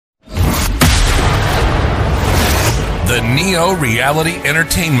The Neo Reality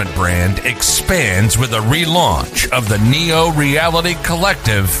Entertainment brand expands with a relaunch of the Neo Reality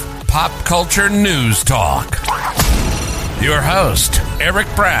Collective Pop Culture News Talk. Your host, Eric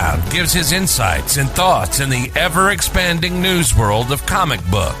Brown, gives his insights and thoughts in the ever-expanding news world of comic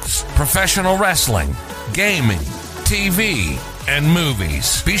books, professional wrestling, gaming, TV, and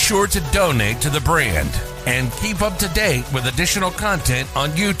movies. Be sure to donate to the brand and keep up to date with additional content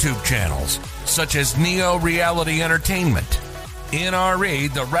on YouTube channels such as Neo Reality Entertainment,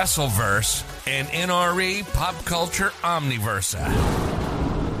 NRE The Wrestleverse, and NRE Pop Culture Omniversa.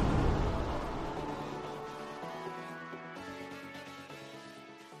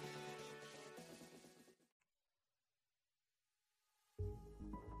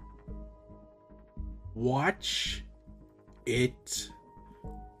 Watch it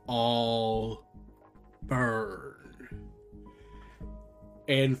all burn.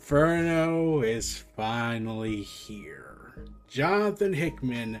 Inferno is finally here. Jonathan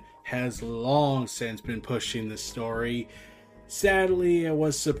Hickman has long since been pushing this story. Sadly, it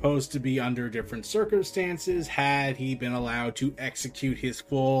was supposed to be under different circumstances had he been allowed to execute his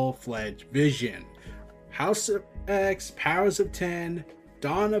full-fledged vision. House of X, Powers of 10,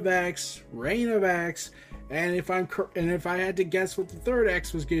 Dawn of X, Reign of X, and if I had to guess what the third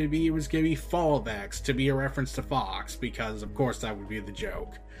X was going to be, it was going to be Fall of X, to be a reference to Fox, because of course that would be the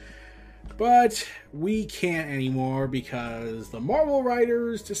joke. But we can't anymore because the Marvel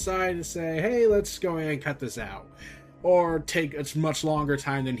writers decided to say, hey, let's go ahead and cut this out. Or take a much longer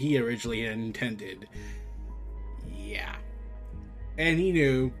time than he originally had intended. Yeah. And he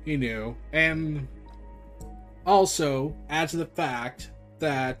knew. And also, add to the fact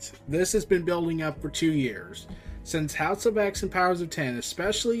that this has been building up for 2 years. Since House of X and Powers of 10,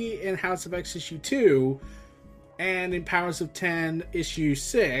 especially in House of X issue 2, and in Powers of 10 issue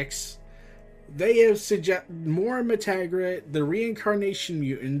 6, they have suggested Moira MacTaggert, the reincarnation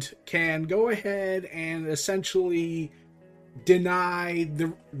mutant, can go ahead and essentially deny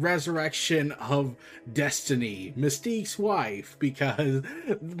the resurrection of Destiny, Mystique's wife, because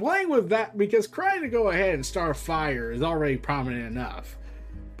trying to go ahead and start a fire is already prominent enough.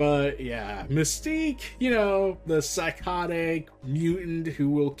 But yeah, Mystique, the psychotic mutant who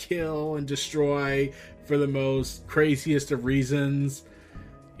will kill and destroy for the most craziest of reasons,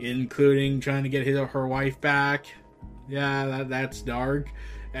 including trying to get his or her wife back. Yeah, that's dark.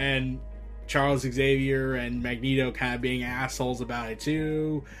 And Charles Xavier and Magneto kind of being assholes about it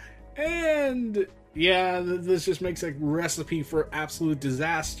too. And yeah, this just makes a recipe for absolute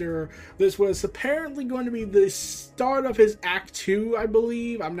disaster. This was apparently going to be the start of his Act 2, I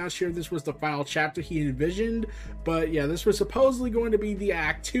believe. I'm not sure if this was the final chapter he envisioned. But yeah, this was supposedly going to be the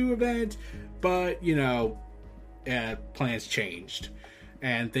Act 2 event. But, plans changed.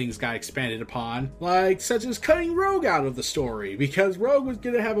 And things got expanded upon, such as cutting Rogue out of the story, because Rogue was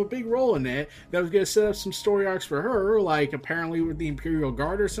going to have a big role in it. That was going to set up some story arcs for her, apparently with the Imperial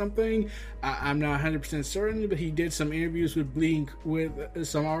Guard or something. I'm not 100% certain, but he did some interviews with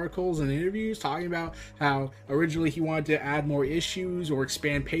some articles and interviews talking about how originally he wanted to add more issues or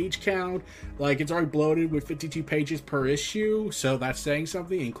expand page count. It's already bloated with 52 pages per issue, so that's saying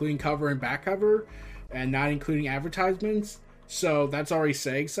something, including cover and back cover, and not including advertisements. So that's already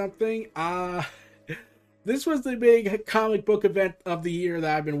saying something. This was the big comic book event of the year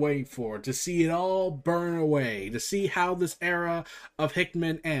that I've been waiting for, to see it all burn away, to see how this era of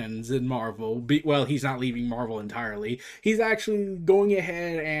Hickman ends in Marvel. Well, he's not leaving Marvel entirely. He's actually going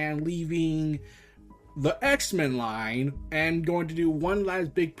ahead and leaving the X-Men line and going to do one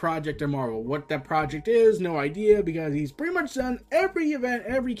last big project in Marvel. What that project is, no idea, because he's pretty much done every event,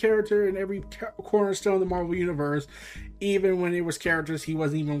 every character, and every cornerstone of the Marvel Universe, even when it was characters he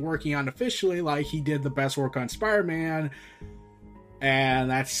wasn't even working on officially, like he did the best work on Spider-Man,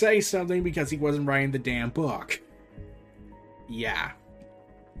 and that says something because he wasn't writing the damn book. Yeah.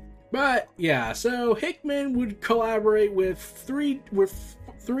 But, yeah, so Hickman would collaborate with three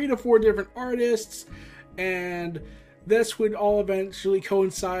to four different artists, and this would all eventually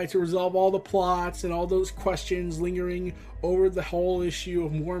coincide to resolve all the plots and all those questions lingering over the whole issue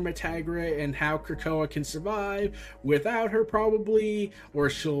of Moira MacTaggert and how Krakoa can survive without her probably, or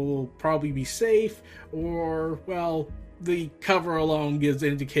she'll probably be safe, or, well, the cover alone gives an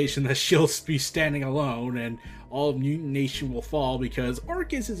indication that she'll be standing alone and all of Mutant Nation will fall because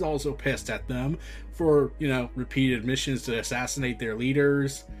Orchis is also pissed at them for, repeated missions to assassinate their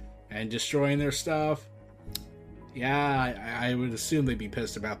leaders and destroying their stuff. Yeah, I would assume they'd be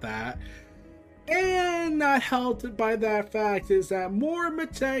pissed about that. And not helped by that fact is that Moira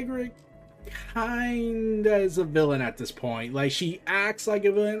MacTaggert kinda is a villain at this point. Like, she acts like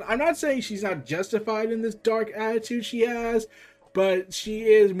a villain. I'm not saying she's not justified in this dark attitude she has, but she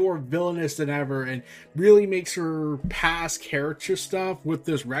is more villainous than ever and really makes her past character stuff with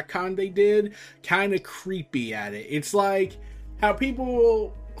this retcon they did kind of creepy at it. It's like how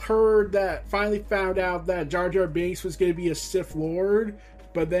people finally found out that Jar Jar Binks was going to be a Sith Lord,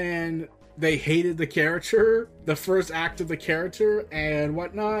 but then they hated the character, the first act of the character and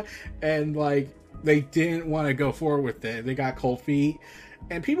whatnot, and like they didn't want to go forward with it. They got cold feet.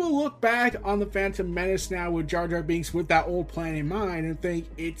 And people look back on the Phantom Menace now with Jar Jar Binks with that old plan in mind and think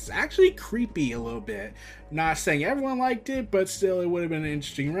it's actually creepy a little bit. Not saying everyone liked it, but still it would have been an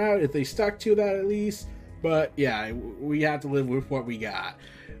interesting route if they stuck to that at least. But yeah, we have to live with what we got.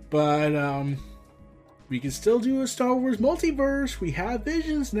 But we can still do a Star Wars multiverse. We have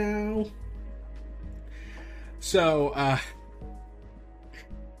visions now. So,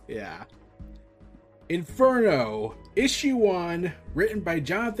 yeah. Inferno, issue 1, written by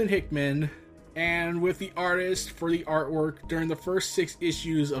Jonathan Hickman, and with the artist for the artwork during the first 6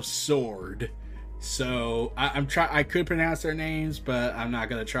 issues of Sword. So, I could pronounce their names, but I'm not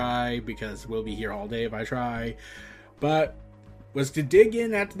gonna try because we'll be here all day if I try. But was to dig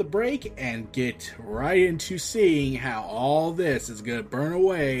in after the break and get right into seeing how all this is gonna burn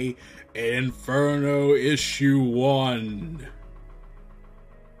away in Inferno issue 1.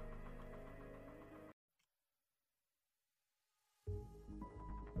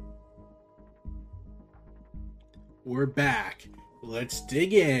 We're back. Let's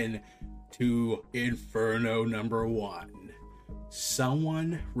dig in to Inferno number 1.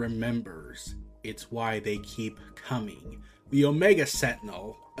 Someone remembers. It's why they keep coming. The Omega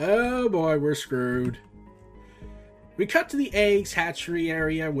Sentinel. Oh boy, we're screwed. We cut to the eggs hatchery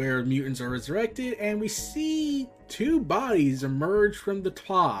area where mutants are resurrected, and we see 2 bodies emerge from the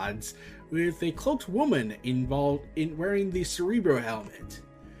pods with a cloaked woman involved in wearing the Cerebro helmet.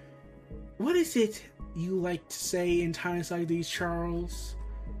 What is it you like to say in times like these, Charles?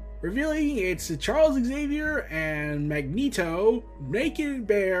 Revealing it's Charles Xavier and Magneto, naked and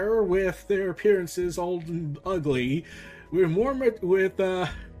bare with their appearances old and ugly, with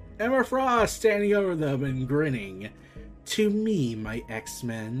Emma Frost standing over them and grinning. To me, my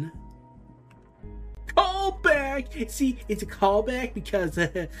X-Men. Callback! See, it's a callback because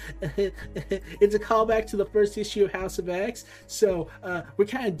it's a callback to the first issue of House of X. So we're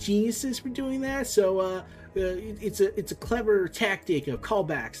kind of geniuses for doing that. So it's a clever tactic of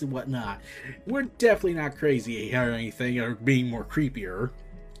callbacks and whatnot. We're definitely not crazy or anything, or being more creepier.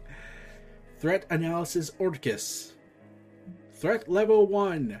 Threat analysis Orcus. Threat level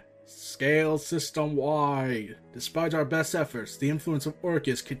 1. Scale system wide. Despite our best efforts, the influence of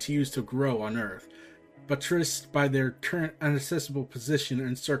Orcus continues to grow on Earth. Buttressed by their current inaccessible position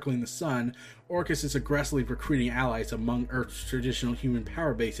encircling the sun, Orcus is aggressively recruiting allies among Earth's traditional human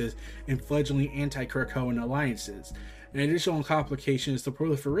power bases and fledgling anti-Krakoan alliances. An additional complication is the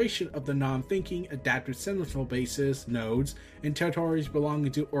proliferation of the non-thinking adaptive sentinel bases, nodes, and territories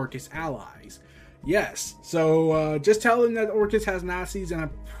belonging to Orcus allies. Yes, so just tell them that Orcus has Nazis, and I'm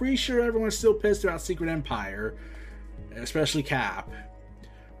pretty sure everyone's still pissed about Secret Empire, especially Cap.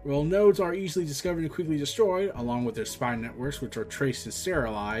 While nodes are easily discovered and quickly destroyed, along with their spy networks, which are traced and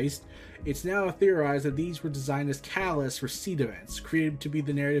sterilized, it's now theorized that these were designed as catalysts for seed events, created to be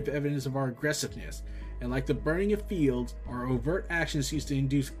the narrative evidence of our aggressiveness. And like the burning of fields, our overt actions used to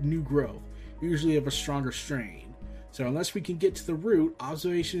induce new growth, usually of a stronger strain. So unless we can get to the root,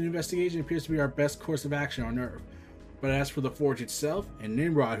 observation and investigation appears to be our best course of action on Earth. But as for the Forge itself, and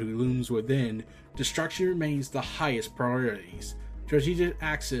Nimrod who looms within, destruction remains the highest priorities. Strategic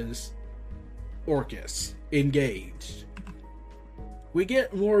Axis, Orcus, engaged. We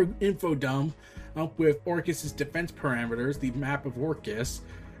get more info dump up with Orcus's defense parameters, the map of Orcus,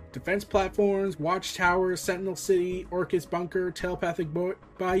 defense platforms, watchtowers, Sentinel City, Orcus bunker, telepathic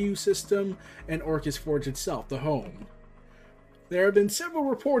bayou system, and Orcus Forge itself, the home. There have been several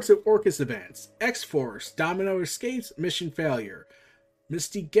reports of Orcus events. X-Force, Domino escapes, mission failure.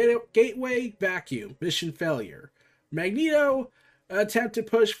 Misty Gateway, vacuum, mission failure. Magneto, attempt to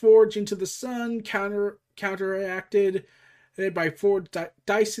push Forge into the sun, counteracted by 4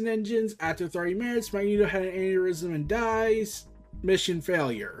 Dyson engines. After 30 minutes, Magneto had an aneurysm and dies. Mission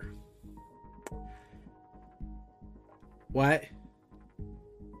failure. What?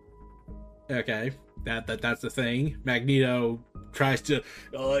 Okay, that's the thing. Magneto tries to,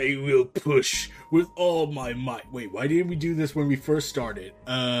 I will push with all my might. Wait, why didn't we do this when we first started?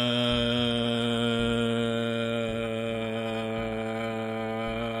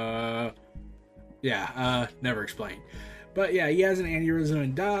 Never explained. But yeah, he has an aneurysm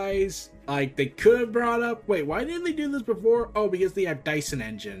and dies. Like, they could have brought up... Wait, why didn't they do this before? Oh, because they have Dyson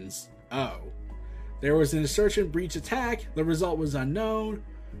engines. Oh. There was an insertion breach attack. The result was unknown.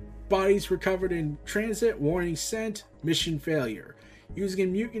 Bodies recovered in transit. Warning sent. Mission failure. Using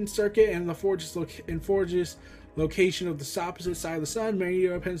a mutant circuit and the forge's location of the opposite side of the sun,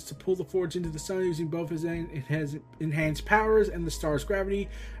 Magneto attempts to pull the forge into the sun using both his enhanced powers and the star's gravity.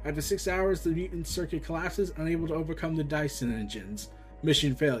 After 6 hours, the mutant circuit collapses, unable to overcome the Dyson engines.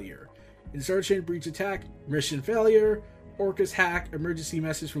 Mission failure. Insertion, breach attack, mission failure. Orcus hack, emergency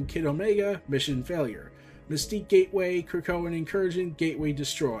message from Kid Omega, mission failure. Mystique gateway, Krakoan incursion, gateway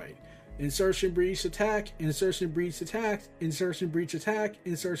destroyed. Insertion, breach attack, insertion, breach attack, insertion, breach attack,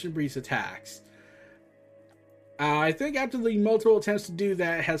 insertion, breach attacks. I think after the multiple attempts to do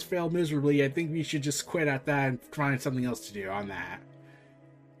that has failed miserably, I think we should just quit at that and find something else to do on that.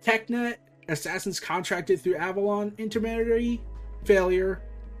 TechNet, assassins contracted through Avalon, intermediary, failure.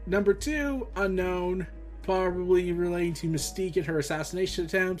 Number 2, unknown, probably relating to Mystique and her assassination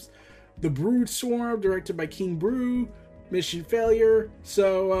attempts. The Brood Swarm, directed by King Brew, mission failure.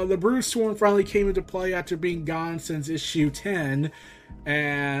 So the Brood Swarm finally came into play after being gone since issue 10,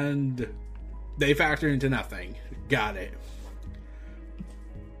 and they factored into nothing. Got it.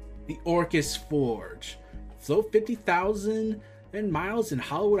 The Orcus Forge. Float 50,000 miles in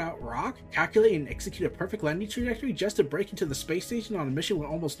hollowed out rock, calculate and execute a perfect landing trajectory just to break into the space station on a mission with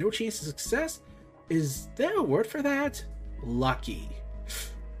almost no chance of success? Is there a word for that? Lucky.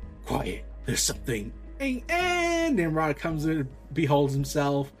 Quiet, there's something. And Nimrod comes in and beholds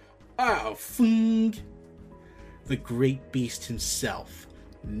himself. Oh, fung. The great beast himself,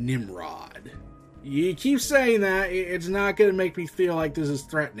 Nimrod. You keep saying that, it's not going to make me feel like this is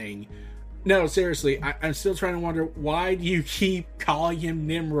threatening. No, seriously, I'm still trying to wonder, why do you keep calling him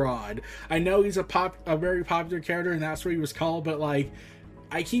Nimrod? I know he's a very popular character, and that's what he was called, but like,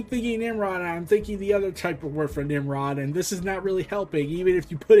 I keep thinking Nimrod, and I'm thinking the other type of word for Nimrod, and this is not really helping, even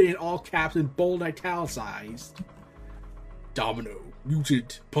if you put it in all caps and bold italicized. Domino,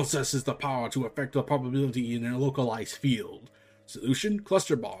 mutant, possesses the power to affect the probability in a localized field. Solution,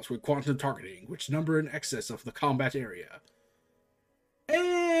 cluster bombs with quantum targeting, which number in excess of the combat area.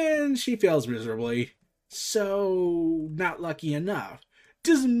 And she fails miserably. So, not lucky enough.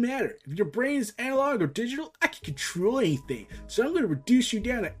 Doesn't matter. If your brain is analog or digital, I can control anything. So I'm going to reduce you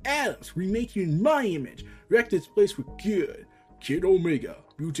down to atoms, remake you in my image, wreck this place for good. Kid Omega.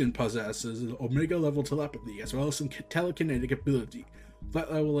 Mutant possesses Omega level telepathy as well as some telekinetic ability. Flight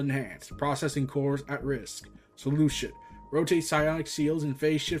level enhanced. Processing cores at risk. Solution. Rotate psionic seals and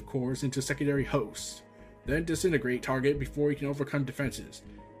phase shift cores into secondary hosts. Then disintegrate target before he can overcome defenses.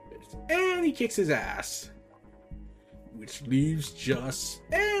 And he kicks his ass. Which leaves just...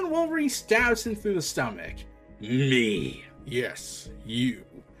 And Wolverine stabs him through the stomach. Me. Yes, you.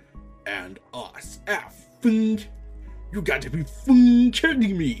 And us. Fung. You got to be fung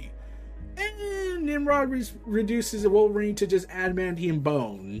kidding me. And Nimrod reduces Wolverine to just adamantium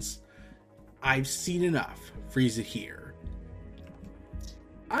bones. I've seen enough. Freeze it here.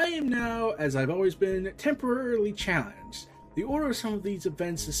 I am now, as I've always been, temporarily challenged. The order of some of these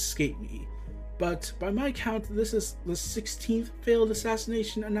events escape me, but by my count, this is the 16th failed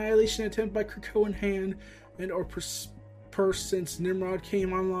assassination annihilation attempt by Krakoan hand and or since Nimrod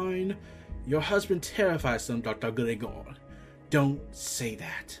came online. Your husband terrifies them, Dr. Gregor. Don't say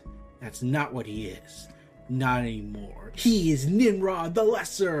that. That's not what he is. Not anymore. He is Nimrod the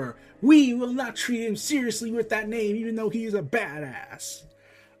Lesser. We will not treat him seriously with that name, even though he is a badass.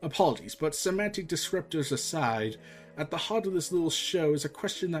 Apologies, but semantic descriptors aside, at the heart of this little show is a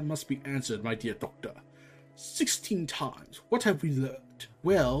question that must be answered, my dear doctor. 16 times. What have we learned?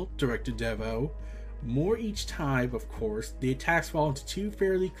 Well, Director Devo, more each time, of course. The attacks fall into two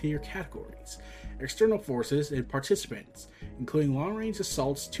fairly clear categories. External forces and participants, including long-range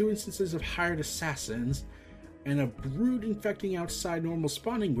assaults, 2 instances of hired assassins, and a brood infecting outside normal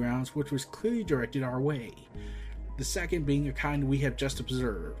spawning grounds, which was clearly directed our way. The second being a kind we have just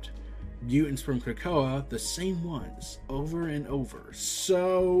observed. Mutants from Krakoa, the same ones, over and over.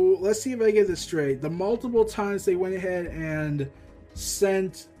 So, let's see if I get this straight. The multiple times they went ahead and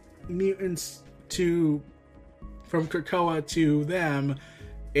sent mutants from Krakoa to them,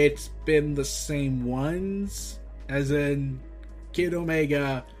 it's been the same ones? As in, Kid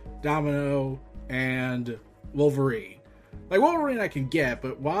Omega, Domino, and Wolverine. Like, Wolverine I can get,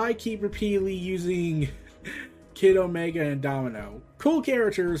 but why keep repeatedly using Kid Omega and Domino? Cool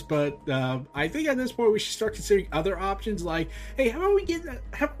characters, but I think at this point we should start considering other options. Like, hey, how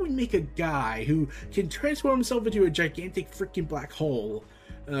about we make a guy who can transform himself into a gigantic freaking black hole?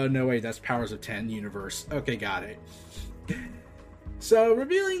 No way, that's Powers of 10 universe. Okay, got it. So,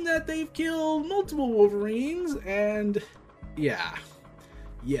 revealing that they've killed multiple Wolverines, and yeah.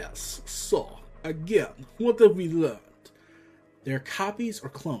 Yes, so, again, what have we learned? They're copies or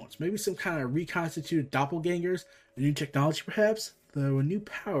clones, maybe some kind of reconstituted doppelgangers, a new technology perhaps, though a new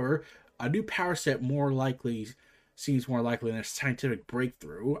power set seems more likely than a scientific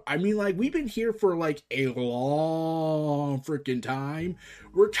breakthrough. I mean, like, we've been here for like a long freaking time.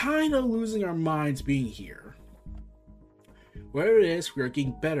 We're kind of losing our minds being here. Whatever it is, we are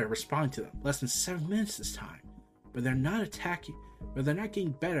getting better at responding to them. Less than 7 minutes this time. But they're not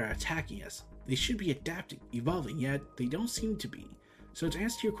getting better at attacking us. They should be adapting, evolving, yet they don't seem to be. So to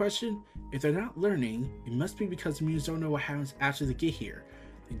answer your question, if they're not learning, it must be because the mutants don't know what happens after they get here.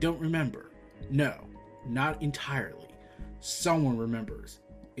 They don't remember. No, not entirely. Someone remembers.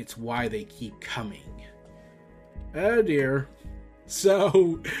 It's why they keep coming. Oh dear.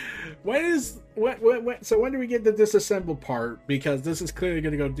 So, when do we get the disassembled part? Because this is clearly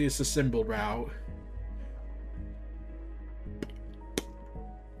going to go disassembled route.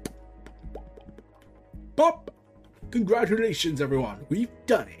 Pop! Congratulations, everyone. We've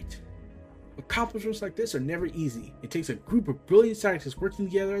done it. Accomplishments like this are never easy. It takes a group of brilliant scientists working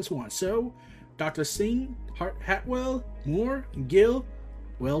together as one. So, Dr. Singh, Hatwell, Moore, and Gill,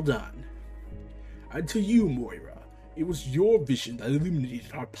 well done. And to you, Moira, it was your vision that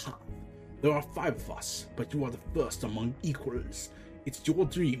illuminated our path. There are 5 of us, but you are the first among equals. It's your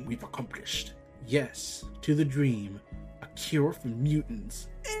dream we've accomplished. Yes, to the dream. A cure for mutants.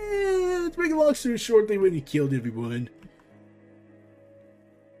 Let's make a long story short, they really killed everyone.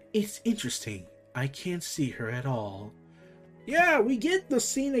 It's interesting. I can't see her at all. Yeah, we get the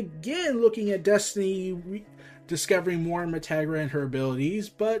scene again looking at Destiny discovering more Metagra and her abilities,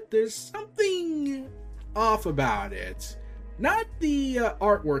 but there's something off about it. Not the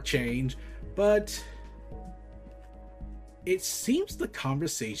artwork change, but it seems the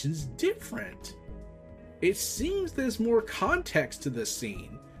conversation's different. It seems there's more context to this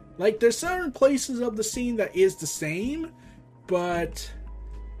scene. Like, there's certain places of the scene that is the same, but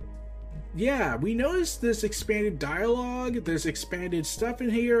yeah, we noticed this expanded dialogue, there's expanded stuff in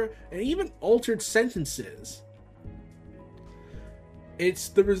here, and even altered sentences. It's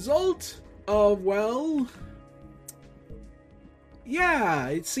the result of, well, yeah,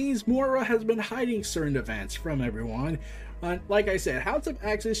 it seems Moira has been hiding certain events from everyone. Like I said, House of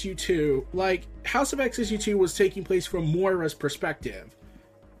X issue 2 was taking place from Moira's perspective.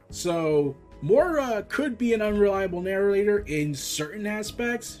 So, Moira could be an unreliable narrator in certain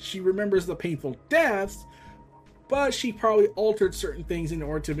aspects. She remembers the painful deaths, but she probably altered certain things in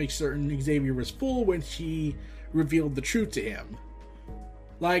order to make certain Xavier was fool when she revealed the truth to him.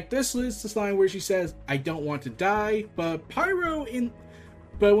 Like, this is this line where she says, "I don't want to die," but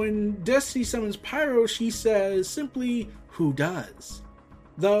when Destiny summons Pyro, she says simply, "Who does?"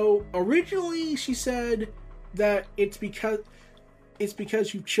 Though, originally she said that it's because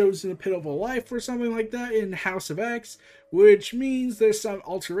you've chosen a pitiful life or something like that in House of X, which means there's some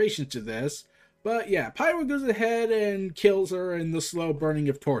alteration to this. But yeah, Pyro goes ahead and kills her in the slow burning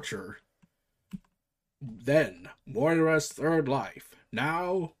of torture. Then, Moira's 3rd life.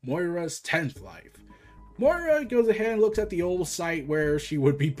 Now, Moira's 10th life. Moira goes ahead and looks at the old site where she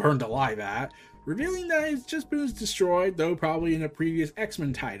would be burned alive at, revealing that it's just been destroyed, though probably in a previous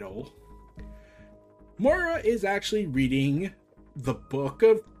X-Men title. Moira is actually reading the Book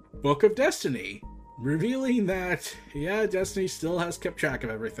of Destiny, revealing that, yeah, Destiny still has kept track of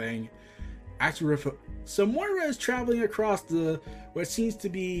everything. So Moira is traveling across what seems to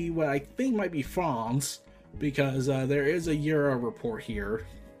be what I think might be France, because there is a Euro report here.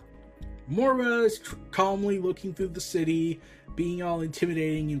 Moira is calmly looking through the city, being all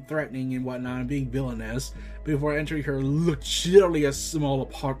intimidating and threatening and whatnot, and being villainous, before entering her luxurious small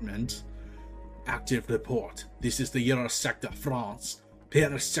apartment. Active report. This is the Euro Sector, France. Pair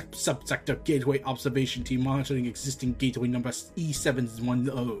subsector gateway observation team monitoring existing gateway number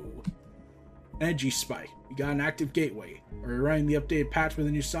E710. Energy spike. We got an active gateway. Are we running the updated patch with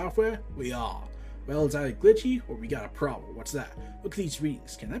the new software? We are. Well, is that glitchy, or we got a problem? What's that? Look at these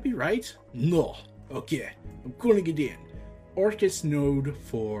readings. Can that be right? No. Okay. I'm calling it in. Orcus node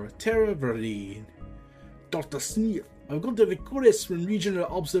for Terra Verdine. Dr. Smith, I've got a request from Regional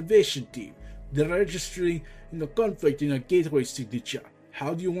Observation Team. They're registering in the conflict in a gateway signature.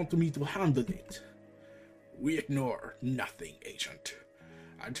 How do you want me to handle it? We ignore nothing, Agent.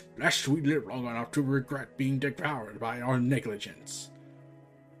 And lest we live long enough to regret being devoured by our negligence.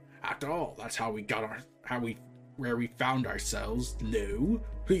 After all, that's how we where we found ourselves. No,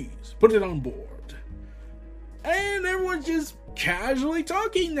 please put it on board. And everyone's just casually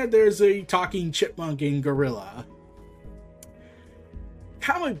talking that there's a talking chipmunk and gorilla.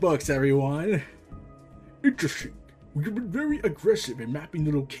 Comic books, everyone! Interesting. We have been very aggressive in mapping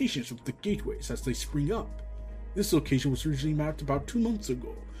the locations of the gateways as they spring up. This location was originally mapped about 2 months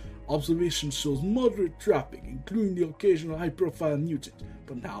ago. Observation shows moderate traffic, including the occasional high-profile mutant.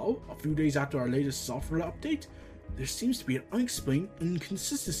 But now, a few days after our latest software update, there seems to be an unexplained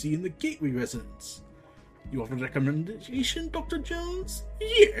inconsistency in the gateway resonance. You have a recommendation, Dr. Jones?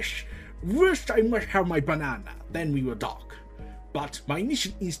 Yes. First I must have my banana, then we will talk. But my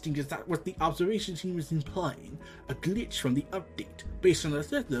initial instinct is that what the observation team is implying, a glitch from the update. Based on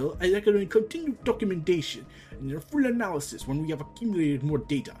that though, I recommend continued documentation and a full analysis when we have accumulated more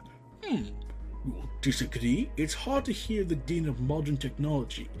data. You won't disagree? It's hard to hear the din of modern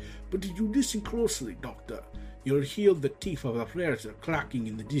technology, but if you listen closely, Doctor, you'll hear the teeth of a predator clacking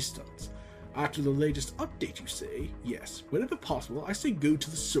in the distance. After the latest update, you say? Yes, whenever possible, I say go to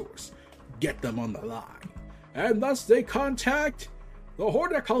the source. Get them on the line. And thus they contact the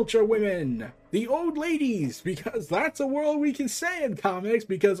horticulture women, the old ladies, because that's a word we can say in comics,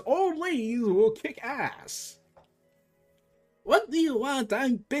 because old ladies will kick ass. What do you want?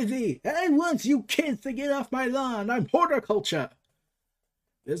 I'm busy. I want you kids to get off my lawn. I'm horticulture.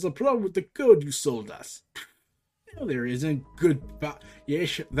 There's a problem with the code you sold us. No, there isn't.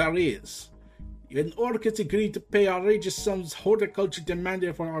 Yes, there is. An Orchis agreed to pay outrageous sums horticulture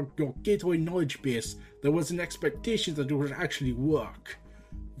demanded for your gateway knowledge base. There was an expectation that it would actually work.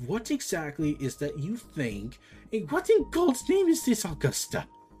 What exactly is that you think? And what in God's name is this, Augusta?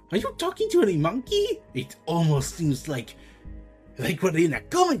 Are you talking to any monkey? It almost seems like we're in a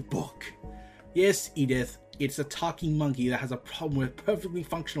comic book. Yes, Edith, it's a talking monkey that has a problem with perfectly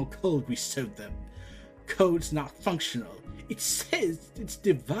functional code we showed them. Code's not functional. It says it's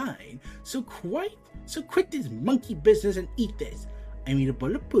divine, so quit this monkey business and eat this. I mean a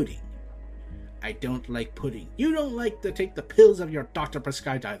bowl of pudding. I don't like pudding. You don't like to take the pills of your doctor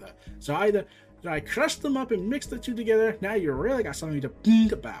prescribed either. So either I crush them up and mix the two together, now you really got something to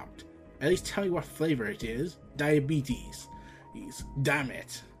think about. At least tell me what flavor it is. Diabetes. Damn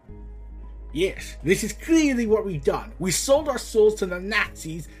it. Yes, this is clearly what we've done. We sold our souls to the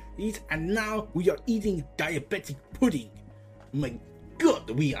Nazis, and now we are eating diabetic pudding. My God,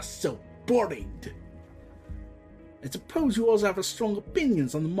 we are so boring. I suppose you also have strong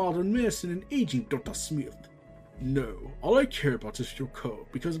opinions on the modern medicine and aging, Dr. Smith. No, all I care about is your code,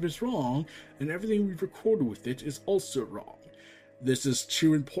 because if it's wrong, then everything we've recorded with it is also wrong. This is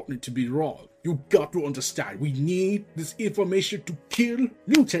too important to be wrong. You got to understand, we need this information to kill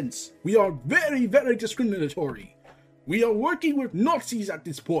mutants. We are very, very discriminatory. We are working with Nazis at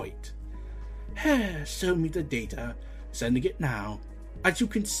this point. Show me the data. Sending it now. As you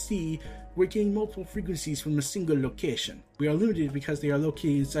can see, we're getting multiple frequencies from a single location. We are limited because they are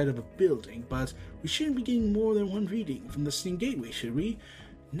located inside of a building, but we shouldn't be getting more than one reading from the same gateway, should we?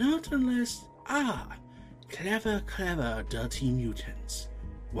 Not unless... Clever, dirty mutants.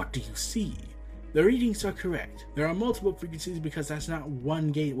 What do you see? The readings are correct. There are multiple frequencies because that's not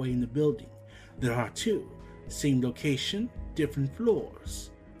one gateway in the building. There are two. Same location, different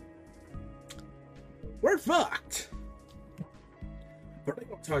floors. We're fucked!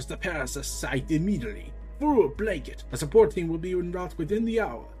 Prioritize the parasite site immediately. Through a blanket. A support team will be en route within the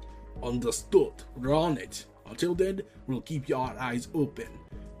hour. Understood. We're on it. Until then, we'll keep your eyes open.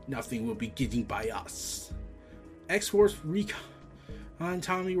 Nothing will be getting by us. X-Force Recon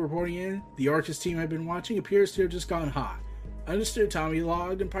Tommy reporting in. The Arcus team I've been watching appears to have just gone hot. Understood, Tommy.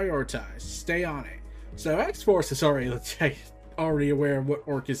 Logged and prioritized. Stay on it. So X-Force is already aware of what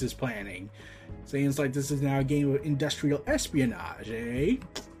Orcus is planning. Seems like this is now a game of industrial espionage, eh?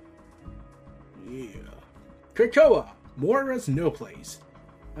 Yeah. Krakoa, Moira's no place.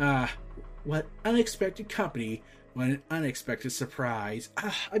 What unexpected company, what an unexpected surprise.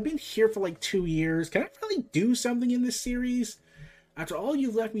 I've been here for like 2 years. Can I really do something in this series? After all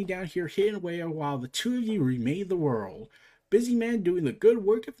you left me down here hidden away while the two of you remade the world. Busy man doing the good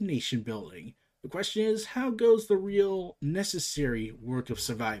work of nation building. The question is, how goes the real, necessary work of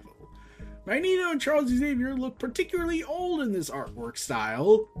survival? Magneto and Charles Xavier look particularly old in this artwork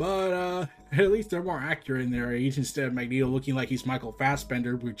style, but at least they're more accurate in their age instead of Magneto looking like he's Michael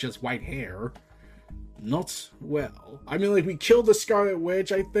Fassbender with just white hair. Not well. I mean, like, we killed the Scarlet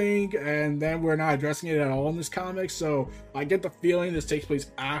Witch, I think, and then we're not addressing it at all in this comic, so I get the feeling this takes place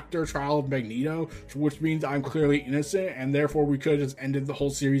after Trial of Magneto, which means I'm clearly innocent, and therefore we could have just ended the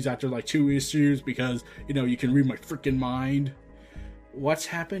whole series after like 2 issues, because, you know, you can read my freaking mind. What's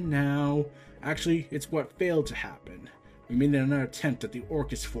happened now? Actually, it's what failed to happen. We made another attempt at the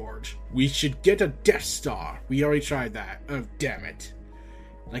Orcus Forge. We should get a Death Star. We already tried that. Oh, damn it.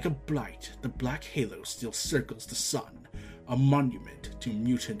 Like a blight, the black halo still circles the sun. a monument to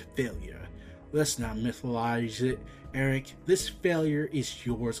mutant failure. Let's not mythologize it, Eric. This failure is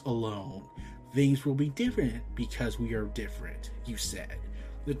yours alone. Things will be different because we are different, you said.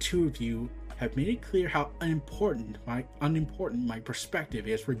 The two of you have made it clear how unimportant my perspective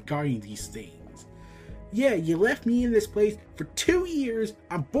is regarding these things. Yeah, you left me in this place for 2 years.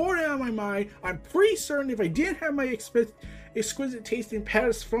 I'm bored out of my mind. I'm pretty certain if I didn't have my exquisite tasting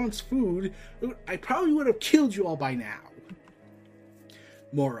Paris France food, I probably would have killed you all by now.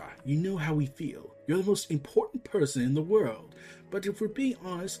 Mora, you know how we feel. You're the most important person in the world. But if we're being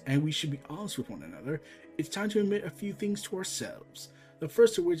honest, and we should be honest with one another, it's time to admit a few things to ourselves. The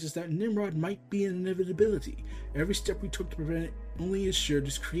first of which is that Nimrod might be an inevitability. Every step we took to prevent it only ensured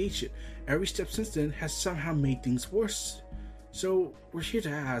its creation. Every step since then has somehow made things worse. So, we're here to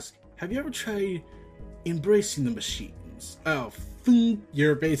ask, have you ever tried embracing the machines? Oh,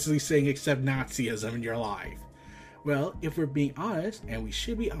 you're basically saying accept Nazism in your life. Well, if we're being honest, and we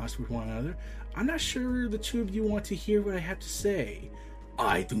should be honest with one another, I'm not sure the two of you want to hear what I have to say.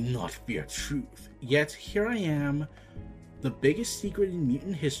 I do not fear truth. Yet, here I am, the biggest secret in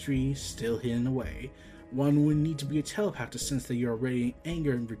mutant history, still hidden away. One would need to be a telepath to sense that you're already in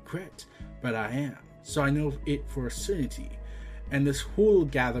anger and regret, but I am, so I know it for a certainty. And this whole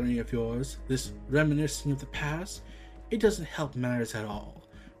gathering of yours, this reminiscing of the past, it doesn't help matters at all.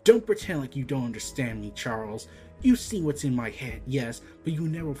 Don't pretend like you don't understand me, Charles. You see what's in my head, yes, but you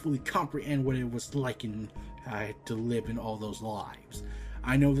never fully comprehend what it was like I had to live in all those lives.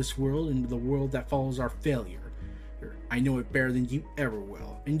 I know this world and the world that follows our failure. I know it better than you ever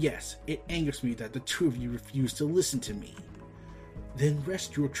will, and yes, it angers me that the two of you refuse to listen to me. Then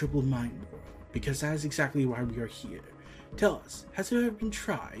rest your troubled mind, Mora, because that is exactly why we are here. Tell us, has it ever been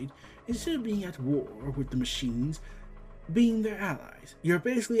tried, instead of being at war with the machines, being their allies? You're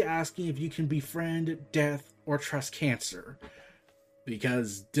basically asking if you can befriend death or trust cancer.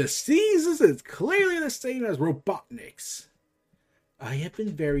 Because diseases is clearly the same as robotniks. I have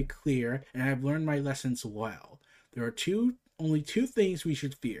been very clear, and I have learned my lessons well. There are only two things we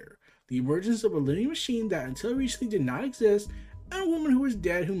should fear. The emergence of a living machine that until recently did not exist, and a woman who is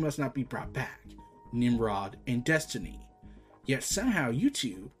dead who must not be brought back. Nimrod and Destiny. Yet somehow you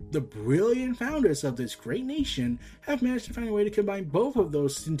two, the brilliant founders of this great nation, have managed to find a way to combine both of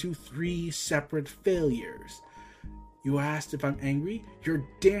those into 3 separate failures. You asked if I'm angry? You're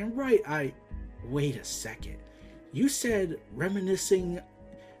damn right. Wait a second. You said reminiscing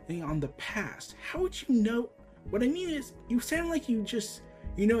on the past. How would you know? What I mean is, you sound like you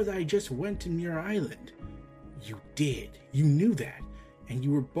know that I just went to Muir Island. You did. You knew that. And you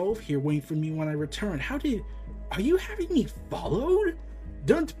were both here waiting for me when I returned. Are you having me followed?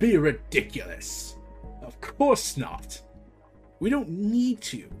 Don't be ridiculous. Of course not. We don't need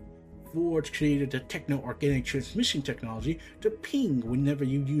to. Forge created a techno-organic transmission technology to ping whenever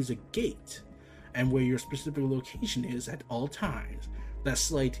you use a gate, and where your specific location is at all times. That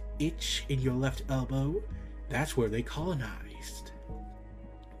slight itch in your left elbow, that's where they colonized.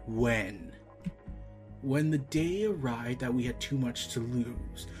 When the day arrived that we had too much to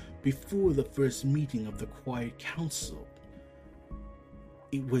lose, before the first meeting of the Quiet Council,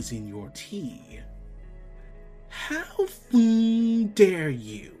 it was in your tea. How dare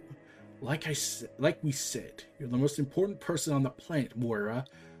you? Like we said, you're the most important person on the planet, Moira.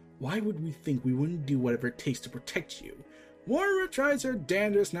 Why would we think we wouldn't do whatever it takes to protect you? Moira tries her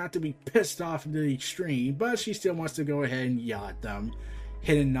damnedest not to be pissed off to the extreme, but she still wants to go ahead and yell at them.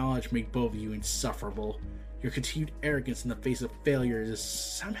 Hidden knowledge make both of you insufferable. Your continued arrogance in the face of failure is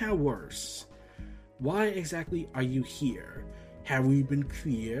somehow worse. Why exactly are you here? Have we been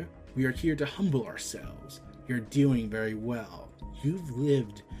clear? We are here to humble ourselves. You're doing very well. You've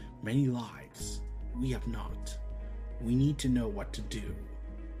lived many lives. We have not. We need to know what to do.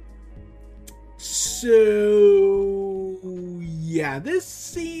 So, yeah, this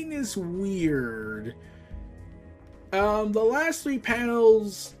scene is weird. The last 3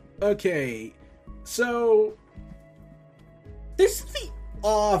 panels, okay, so there's something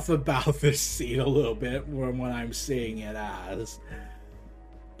off about this scene a little bit from what I'm seeing it as.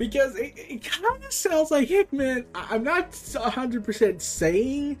 Because it kind of sounds like Hickman. I'm not 100%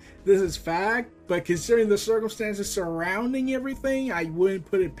 saying this is fact, but considering the circumstances surrounding everything, I wouldn't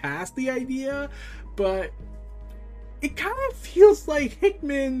put it past the idea. But it kind of feels like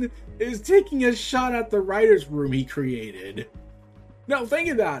Hickman is taking a shot at the writer's room he created. No, think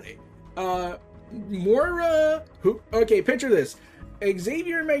about it. Moira, picture this.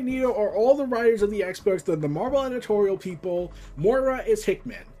 Xavier and Magneto are all the writers of the X-Books, the Marvel editorial people. Moira is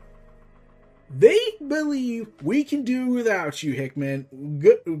Hickman. They believe we can do without you, Hickman.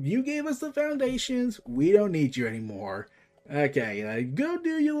 You gave us the foundations. We don't need you anymore. Okay, go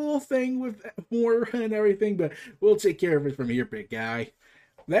do your little thing with Moira and everything, but we'll take care of it from here, big guy.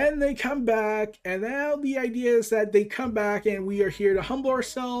 Then they come back, and now the idea is that they come back and we are here to humble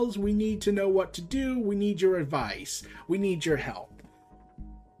ourselves. We need to know what to do. We need your advice. We need your help.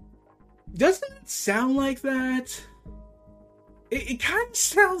 Doesn't it sound like that? It kind of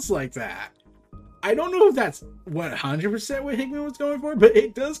sounds like that. I don't know if that's 100% what Hickman was going for, but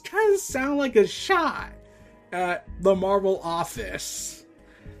it does kind of sound like a shot at the Marvel office.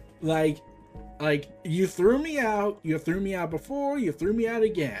 Like you threw me out before, you threw me out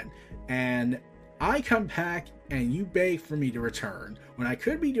again, and I come back and you beg for me to return when I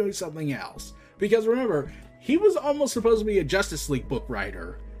could be doing something else. Because remember, he was almost supposed to be a Justice League book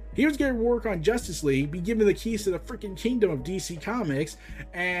writer. He was going to work on Justice League, be given the keys to the freaking kingdom of DC Comics,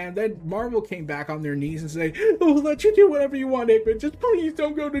 and then Marvel came back on their knees and said, "We'll let you do whatever you want, Hickman, just please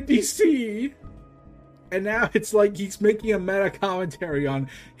don't go to DC." And now it's like he's making a meta commentary on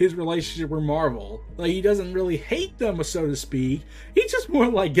his relationship with Marvel. Like, he doesn't really hate them, so to speak. He just more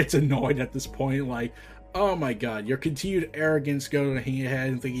like gets annoyed at this point, like, oh my god, your continued arrogance going ahead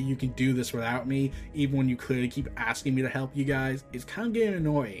and thinking you can do this without me, even when you clearly keep asking me to help you guys, is kind of getting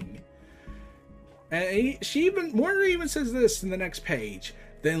annoying. And Moira even says this in the next page.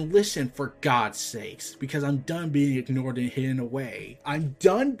 Then listen, for God's sakes, because I'm done being ignored and hidden away. I'm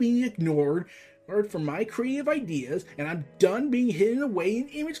done being ignored for my creative ideas, and I'm done being hidden away in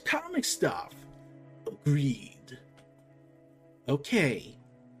Image Comic stuff. Agreed. Okay.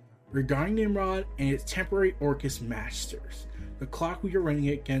 Regarding Nimrod and its temporary Orcus masters, the clock we are running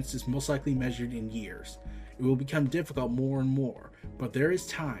against is most likely measured in years. It will become difficult more and more, but there is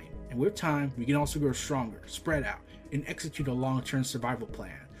time, and with time, we can also grow stronger, spread out, and execute a long-term survival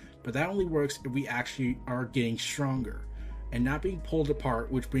plan. But that only works if we actually are getting stronger, and not being pulled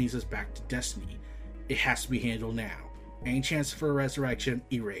apart, which brings us back to Destiny. It has to be handled now. Any chance for a resurrection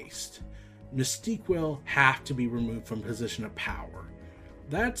erased. Mystique will have to be removed from position of power.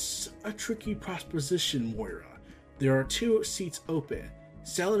 That's a tricky proposition, Moira. There are 2 seats open.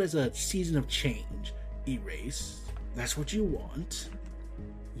 Sell it as a season of change. Erase. That's what you want?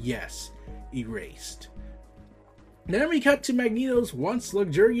 Yes, erased. Then we cut to Magneto's once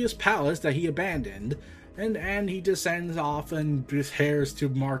luxurious palace that he abandoned, and he descends off and prepares to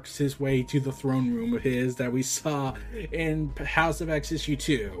mark his way to the throne room of his that we saw in House of X issue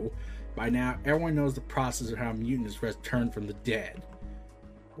 2. By now, everyone knows the process of how mutants return from the dead.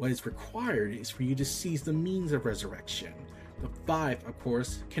 What is required is for you to seize the means of resurrection. The 5, of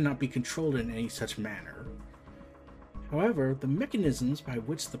course, cannot be controlled in any such manner. However, the mechanisms by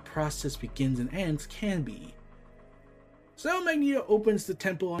which the process begins and ends can be. So Magneto opens the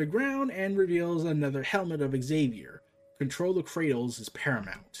temple underground and reveals another helmet of Xavier. Control of Kratos is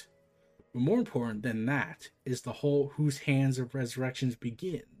paramount. But more important than that is the whole whose hands of resurrections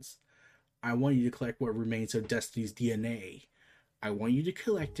begins. I want you to collect what remains of Destiny's DNA. I want you to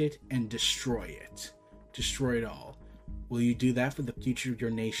collect it and destroy it. Destroy it all. Will you do that for the future of your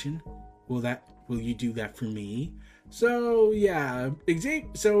nation? Will you do that for me? So yeah,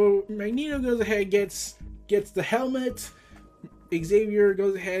 so Magneto goes ahead, gets the helmet. Xavier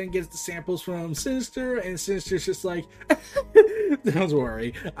goes ahead and gets the samples from Sinister, and Sinister's just like, don't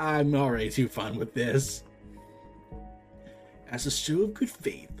worry, I'm already too fun with this. As a show of good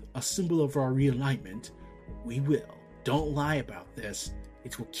faith, a symbol of our realignment, we will. Don't lie about this.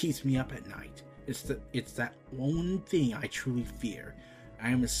 It's what keeps me up at night. It's that one thing I truly fear. I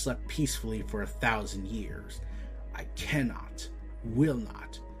haven't slept peacefully for 1,000 years. I cannot, will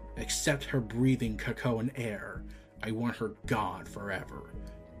not, accept her breathing Krakoan air. I want her gone forever,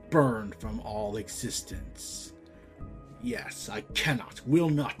 burned from all existence. Yes, I cannot, will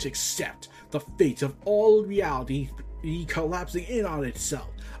not accept the fate of all reality collapsing in on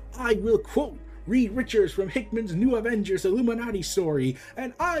itself. I will quote Reed Richards from Hickman's New Avengers Illuminati story,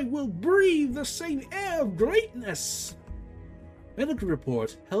 and I will breathe the same air of greatness. Medical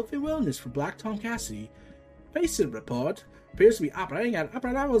report, health and wellness for Black Tom Cassidy. Patient report, appears to be operating at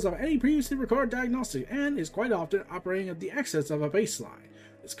upper levels of any previously recorded diagnostic and is quite often operating at the excess of a baseline.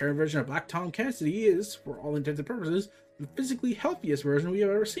 This current version of Black Tom Cassidy is, for all intents and purposes, the physically healthiest version we have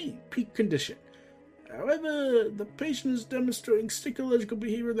ever seen, peak condition. However, the patient is demonstrating psychological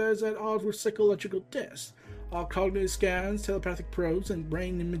behavior that is at odds with psychological tests. All cognitive scans, telepathic probes, and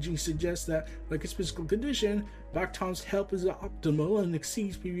brain imaging suggest that, like his physical condition, Black Tom's health is optimal and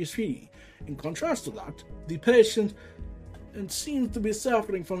exceeds previous treating. In contrast to that, the patient seems to be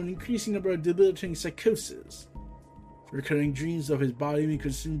suffering from an increasing number of debilitating psychoses. Recurring dreams of his body being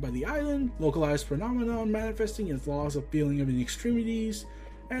consumed by the island, localized phenomenon manifesting as loss of feeling of the extremities,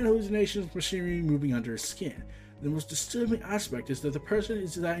 and hallucinations of machinery moving under his skin. The most disturbing aspect is that the person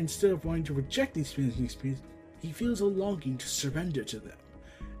is that instead of wanting to reject these feelings, he feels a longing to surrender to them.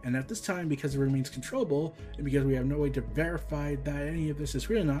 And at this time, because it remains controllable, and because we have no way to verify that any of this is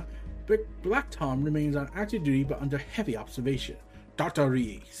real or not, Black Tom remains on active duty but under heavy observation. Dr.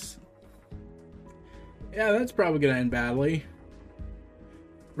 Reese. Yeah, that's probably gonna end badly.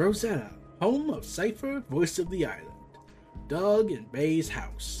 Rosetta, home of Cypher, voice of the island. Doug and Bay's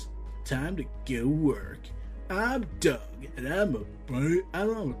house. Time to go work. I'm Doug, and I'm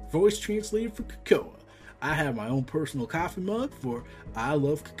a voice translator for Krakoa. I have my own personal coffee mug for I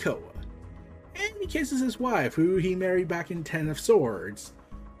Love Krakoa. And he kisses his wife, who he married back in Ten of Swords.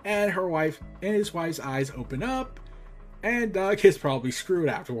 And his wife's eyes open up, and Doug is probably screwed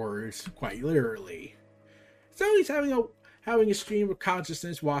afterwards, quite literally. So he's having a stream of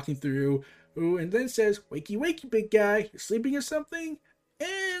consciousness walking through, and then says, "Wakey, wakey, big guy, you sleeping or something?"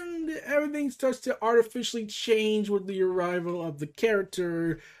 And everything starts to artificially change with the arrival of the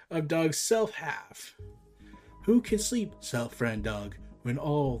character of Doug's self-half. Who can sleep, self-friend Doug, when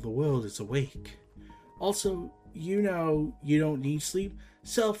all the world is awake? Also, you know you don't need sleep.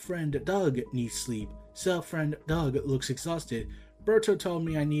 Self-friend Doug needs sleep. Self-friend Doug looks exhausted. Berto told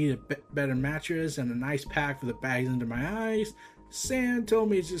me I need a better mattress and a nice pack for the bags under my eyes. Sam told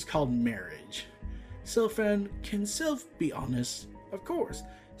me it's just called marriage. Self-friend, can self be honest? Of course.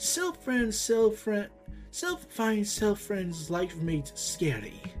 Self-friend's life mate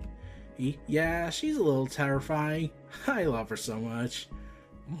scary. Yeah, she's a little terrifying. I love her so much.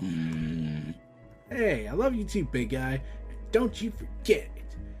 Hey, I love you too, big guy. Don't you forget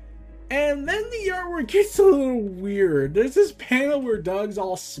it. And then the artwork gets a little weird. There's this panel where Doug's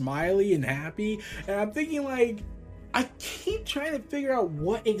all smiley and happy, and I'm thinking, like, I keep trying to figure out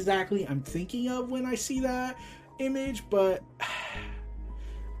what exactly I'm thinking of when I see that image, but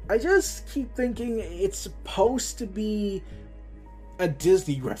I just keep thinking it's supposed to be a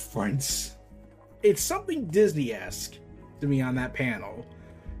Disney reference. It's something Disney-esque to me on that panel.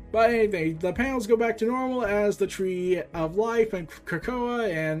 But anyway, the panels go back to normal as the Tree of Life and Krakoa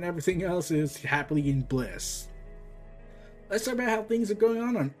and everything else is happily in bliss. Let's talk about how things are going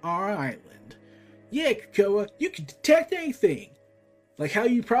on our island. Yeah, Krakoa, you can detect anything. Like how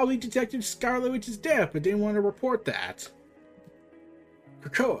you probably detected Scarlet Witch's death but didn't want to report that.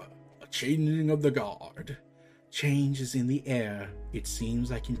 Krakoa, a changing of the guard. Change is in the air. It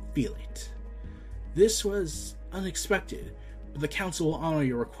seems I can feel it. This was unexpected, but the council will honor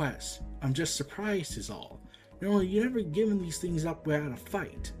your request. I'm just surprised is all. Normally, you never given these things up without a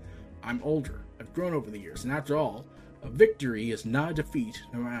fight. I'm older. I've grown over the years, and after all, a victory is not a defeat,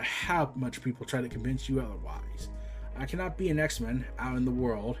 no matter how much people try to convince you otherwise. I cannot be an X-Men out in the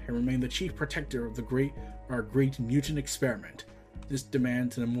world and remain the chief protector of our great mutant experiment. This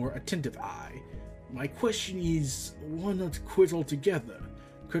demands a more attentive eye. My question is one not to quit altogether.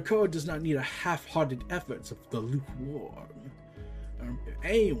 Krakoa does not need a half-hearted efforts of the lukewarm. If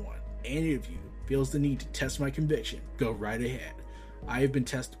any of you, feels the need to test my conviction, go right ahead. I have been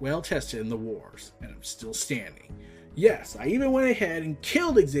well tested in the wars, and I'm still standing. Yes, I even went ahead and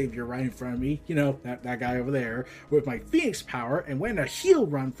killed Xavier right in front of me, you know, that guy over there, with my Phoenix power, and went a heel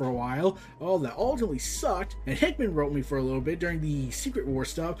run for a while. Oh, that ultimately sucked, and Hickman wrote me for a little bit during the Secret War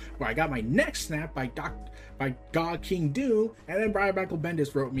stuff, where I got my neck snapped by God King Doom, and then Brian Michael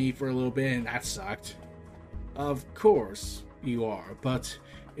Bendis wrote me for a little bit, and that sucked. Of course you are, but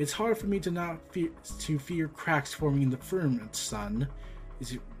it's hard for me to fear cracks forming in the firmament, son.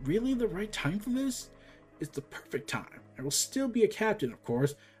 Is it really the right time for this? It's the perfect time. I will still be a captain, of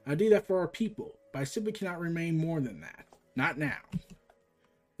course. I do that for our people, but I simply cannot remain more than that. Not now.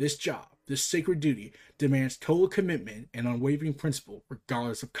 This job, this sacred duty, demands total commitment and unwavering principle,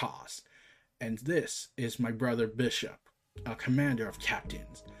 regardless of cost. And this is my brother Bishop, a commander of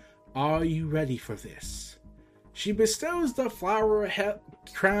captains. Are you ready for this? She bestows the flower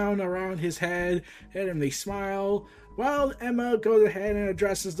crown around his head, and they smile, while Emma goes ahead and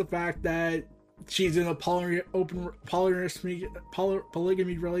addresses the fact that she's in a polygamy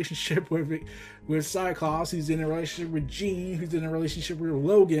relationship with Cyclops, who's in a relationship with Jean, who's in a relationship with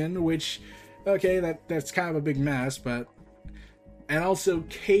Logan, which, okay, that's kind of a big mess, but... And also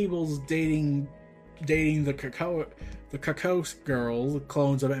Cable's dating the Cacao girl, the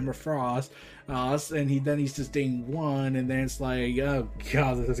clones of Emma Frost, and he's just dating one, and then it's like, oh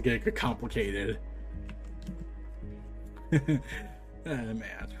god, this is getting complicated.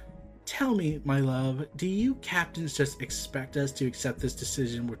 Man. Tell me, my love, do you captains just expect us to accept this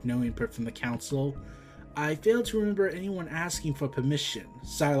decision with no input from the council? I fail to remember anyone asking for permission,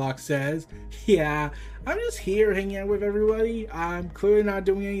 Psylocke says. Yeah, I'm just here hanging out with everybody. I'm clearly not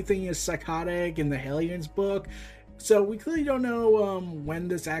doing anything as psychotic in the Hellions book, so we clearly don't know when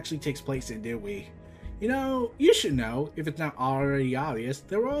this actually takes place in, do we? You know, you should know, if it's not already obvious,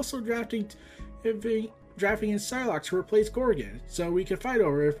 that we're also drafting in Psylocke to replace Gorgon, so we can fight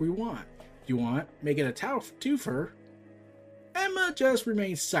over it if we want. If you want, make it a twofer. Emma just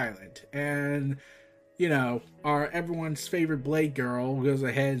remains silent, and, you know, our everyone's favorite Blade girl goes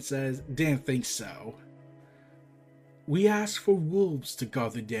ahead and says, didn't think so. We asked for wolves to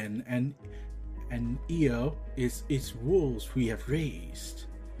guard the den, and Io is wolves we have raised.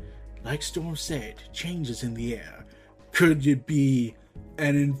 Like Storm said, change is in the air. Could it be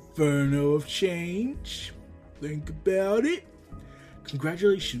an inferno of change? Think about it.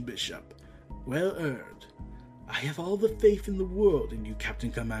 Congratulations, Bishop. Well earned. I have all the faith in the world in you,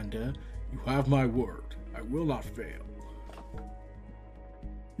 Captain Commander. You have my word. I will not fail.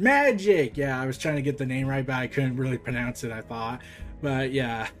 Magic! Yeah, I was trying to get the name right, but I couldn't really pronounce it, I thought. But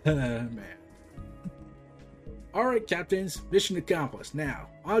yeah, man. Alright, Captains, mission accomplished. Now,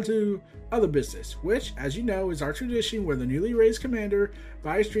 on to other business, which, as you know, is our tradition where the newly raised commander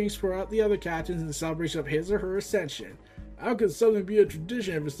buys drinks for the other captains in celebration of his or her ascension. How could something be a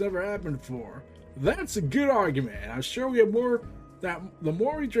tradition if it's never happened before? That's a good argument, and I'm sure we have the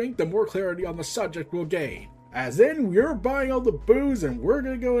more we drink, the more clarity on the subject we'll gain. As in, we're buying all the booze and we're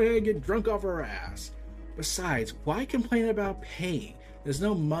gonna go ahead and get drunk off our ass. Besides, why complain about paying? There's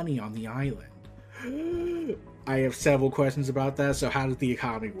no money on the island. I have several questions about that, so how does the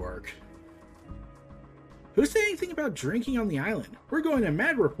economy work? Who said anything about drinking on the island? We're going to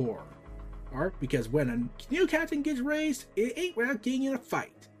Madripoor. Or, because when a new captain gets raised, it ain't without getting in a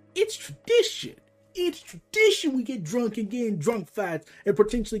fight. It's tradition. It's tradition we get drunk and get in drunk fights and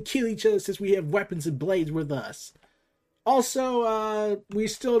potentially kill each other since we have weapons and blades with us. Also, we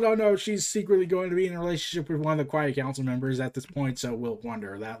still don't know if she's secretly going to be in a relationship with one of the Quiet Council members at this point, so we'll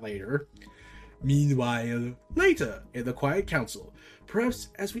wonder that later. Meanwhile, later in the Quiet Council, perhaps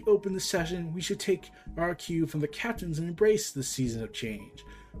as we open the session, we should take our cue from the captains and embrace the season of change,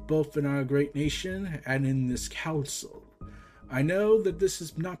 both in our great nation and in this council. I know that this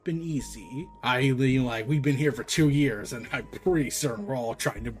has not been easy. I mean, like, we've been here for 2 years, and I'm pretty certain we're all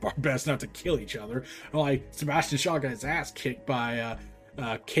trying our best not to kill each other. Like, Sebastian Shaw got his ass kicked by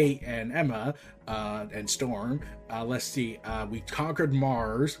Kate and Emma and Storm. Let's see, we conquered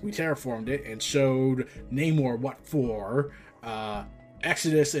Mars, we terraformed it, and showed Namor what for.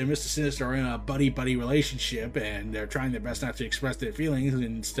 Exodus and Mr. Sinister are in a buddy-buddy relationship, and they're trying their best not to express their feelings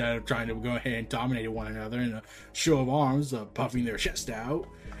instead of trying to go ahead and dominate one another in a show of arms, puffing their chest out.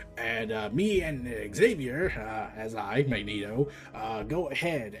 And me and Xavier, as Magneto, go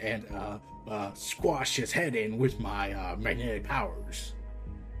ahead and squash his head in with my magnetic powers.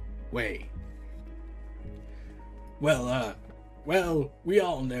 Wait. Well, we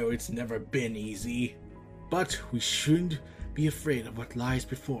all know it's never been easy, but we shouldn't be afraid of what lies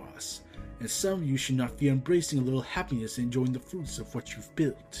before us, and some of you should not fear embracing a little happiness and enjoying the fruits of what you've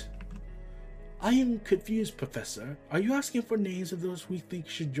built. I am confused, Professor. Are you asking for names of those we think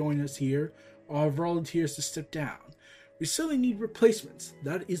should join us here, or volunteers to step down? We certainly need replacements.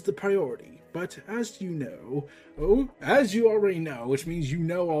 That is the priority. But as you already know, which means you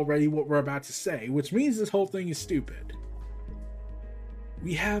know already what we're about to say, which means this whole thing is stupid.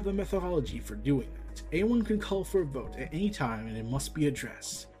 We have a methodology for doing that. Anyone can call for a vote at any time and it must be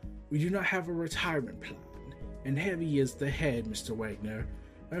addressed. We do not have a retirement plan. And heavy is the head, Mr. Wagner.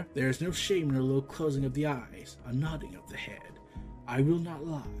 There is no shame in a little closing of the eyes, a nodding of the head. I will not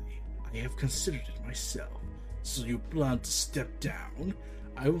lie. I have considered it myself. So you plan to step down?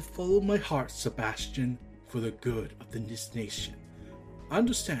 I will follow my heart, Sebastian, for the good of this nation.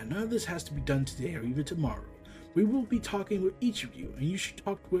 Understand, none of this has to be done today or even tomorrow. We will be talking with each of you, and you should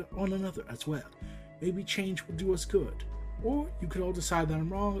talk with one another as well. Maybe change will do us good. Or you could all decide that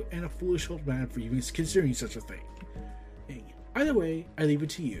I'm wrong and a foolish old man for even considering such a thing. Either way, I leave it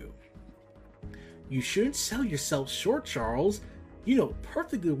to you. You shouldn't sell yourself short, Charles. You know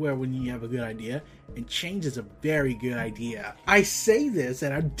perfectly well when you have a good idea, and change is a very good idea. I say this,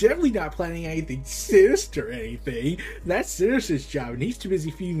 and I'm definitely not planning anything sinister or anything. That's Sinister's job, and he's too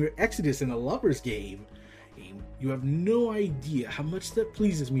busy feeding your Exodus in a lover's game. You have no idea how much that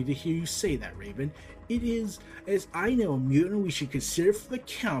pleases me to hear you say that, Raven. It is, as I know, a mutant we should consider for the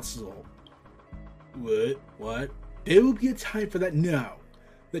council. What? There will be a time for that now.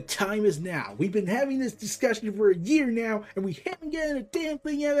 The time is now. We've been having this discussion for a year now, and we haven't gotten a damn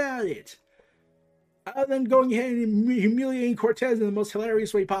thing about it. other than going ahead and humiliating Cortez in the most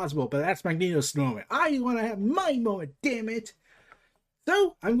hilarious way possible. But that's Magneto's moment. I want to have my moment, damn it.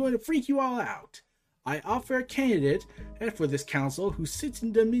 So, I'm going to freak you all out. I offer a candidate for this council who sits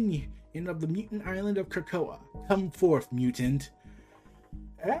in dominion of the mutant island of Krakoa. Come forth, mutant.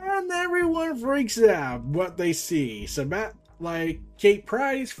 And everyone freaks out what they see. Kate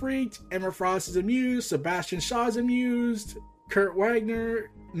Pryde is freaked, Emma Frost is amused, Sebastian Shaw is amused, Kurt Wagner,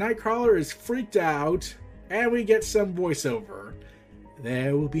 Nightcrawler is freaked out, and we get some voiceover.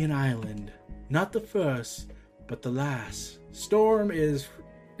 There will be an island, not the first, but the last. Storm is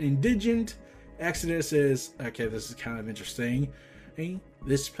indigent, Exodus is, okay, this is kind of interesting.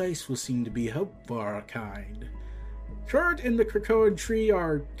 This place will seem to be hope for our kind. Kurt and the Krakoan tree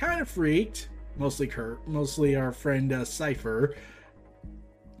are kind of freaked. Mostly Kurt, mostly our friend Cypher.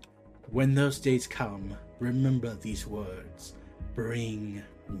 When those days come, remember these words. Bring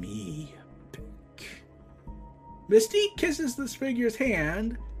me back. Mystique kisses this figure's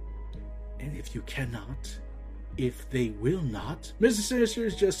hand. And if you cannot, if they will not, Mr. Sinister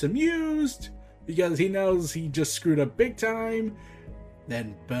is just amused because he knows he just screwed up big time.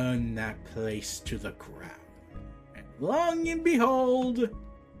 Then burn that place to the ground. And long and behold,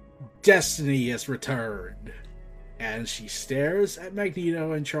 Destiny has returned. As she stares at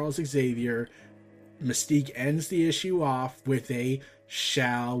Magneto and Charles Xavier, Mystique ends the issue off with a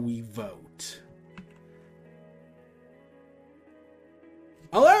 "Shall we vote?"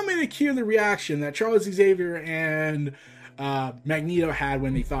 Allow me to cue the reaction that Charles Xavier and Magneto had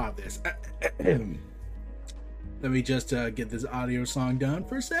when they thought of this. Let me just get this audio song done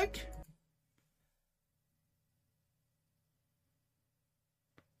for a sec.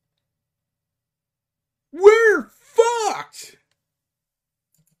 We're fucked!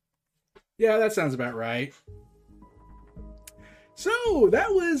 Yeah, that sounds about right. So,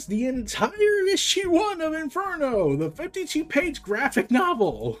 that was the entire issue 1 of Inferno, the 52-page graphic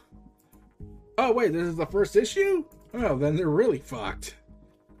novel. Oh, wait, this is the first issue? Oh, then they're really fucked.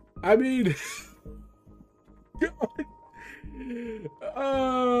 I mean... God.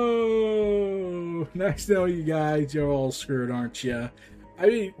 Oh, nice knowing you guys. You're all screwed, aren't you? I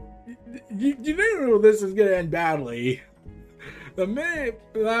mean... You know this is gonna end badly. The minute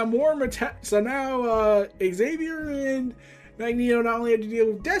so now Xavier and Magneto not only have to deal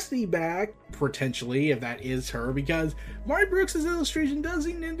with Destiny back, potentially, if that is her, because Marty Brooks' illustration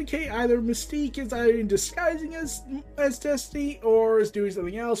doesn't indicate either Mystique is either disguising as Destiny or is doing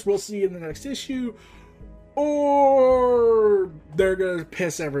something else. We'll see in the next issue, or they're gonna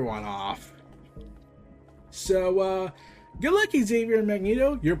piss everyone off. So, good luck, Xavier and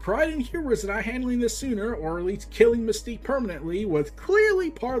Magneto. Your pride and hubris in not handling this sooner, or at least killing Mystique permanently, was clearly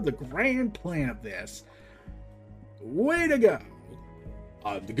part of the grand plan of this. Way to go.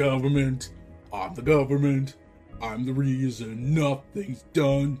 I'm the government. I'm the government. I'm the reason nothing's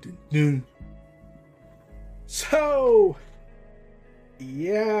done. So,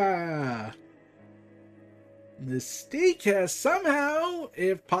 yeah. Mystique has somehow,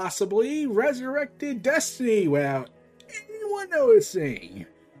 if possibly, resurrected Destiny without anyone noticing.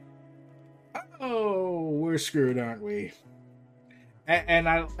 Oh, we're screwed, aren't we? And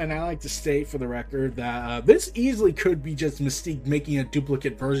I like to state for the record that this easily could be just Mystique making a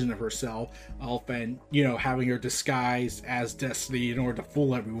duplicate version of herself, and having her disguised as Destiny in order to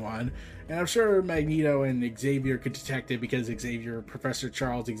fool everyone. And I'm sure Magneto and Xavier could detect it because Professor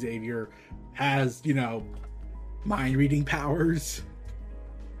Charles Xavier, has mind reading powers.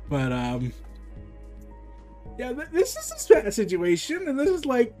 But yeah, this is a bad situation, and this is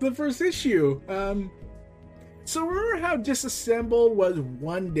like the first issue. So remember how Disassembled was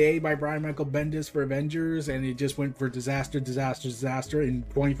one day by Brian Michael Bendis for Avengers, and it just went for disaster in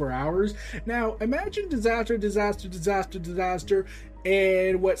 24 hours? Now, imagine disaster,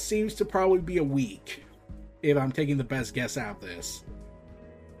 and what seems to probably be a week, if I'm taking the best guess out of this.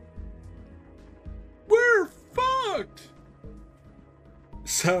 We're fucked!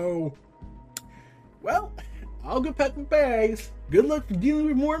 So, well, I'll go pack my bags. Good luck dealing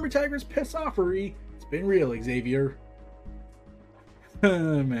with more Tiger's piss-offery. It's been real, Xavier.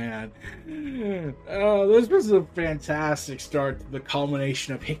 Oh, man. Oh, this was a fantastic start to the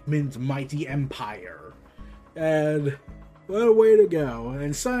culmination of Hickman's mighty empire. And what a way to go.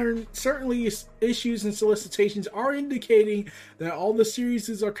 And certainly issues and solicitations are indicating that all the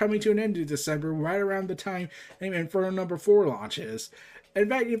series are coming to an end in December, right around the time Inferno number 4 launches. In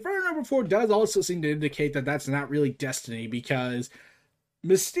fact, Inferno number 4 does also seem to indicate that that's not really Destiny, because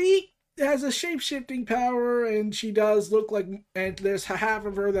Mystique has a shape-shifting power, and she does look like, and there's half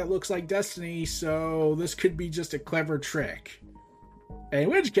of her that looks like Destiny, so this could be just a clever trick. In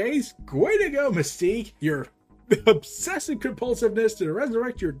which case, way to go, Mystique. Your obsessive compulsiveness to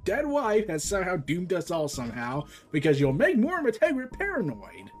resurrect your dead wife has somehow doomed us all somehow, because you'll make more of Integra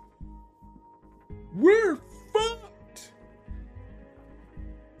paranoid. We're fucked!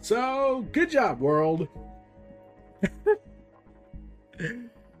 So, good job, world.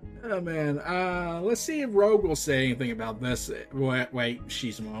 Oh man, let's see if Rogue will say anything about this. Wait,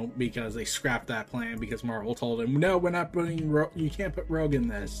 she won't, because they scrapped that plan because Marvel told him, no, we're not putting you can't put Rogue in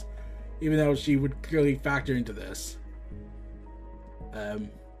this, even though she would clearly factor into this.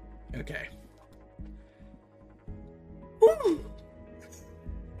 Okay. Woo!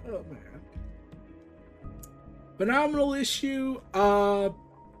 Oh man. Phenomenal issue.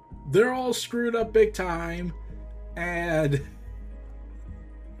 They're all screwed up big time, and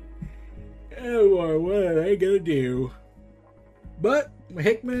oh boy, what are they gonna do? But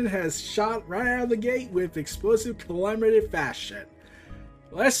Hickman has shot right out of the gate with explosive calamity fashion.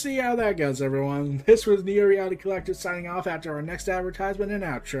 Let's see how that goes, everyone. This was Neo Reality Collective signing off after our next advertisement and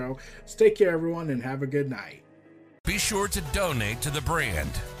outro. So take care, everyone, and have a good night. Be sure to donate to the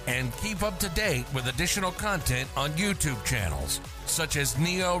brand and keep up to date with additional content on YouTube channels such as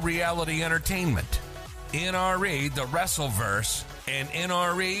Neo Reality Entertainment, NRE The Wrestleverse, and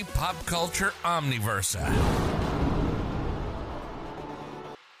NRE Pop Culture Omniversa.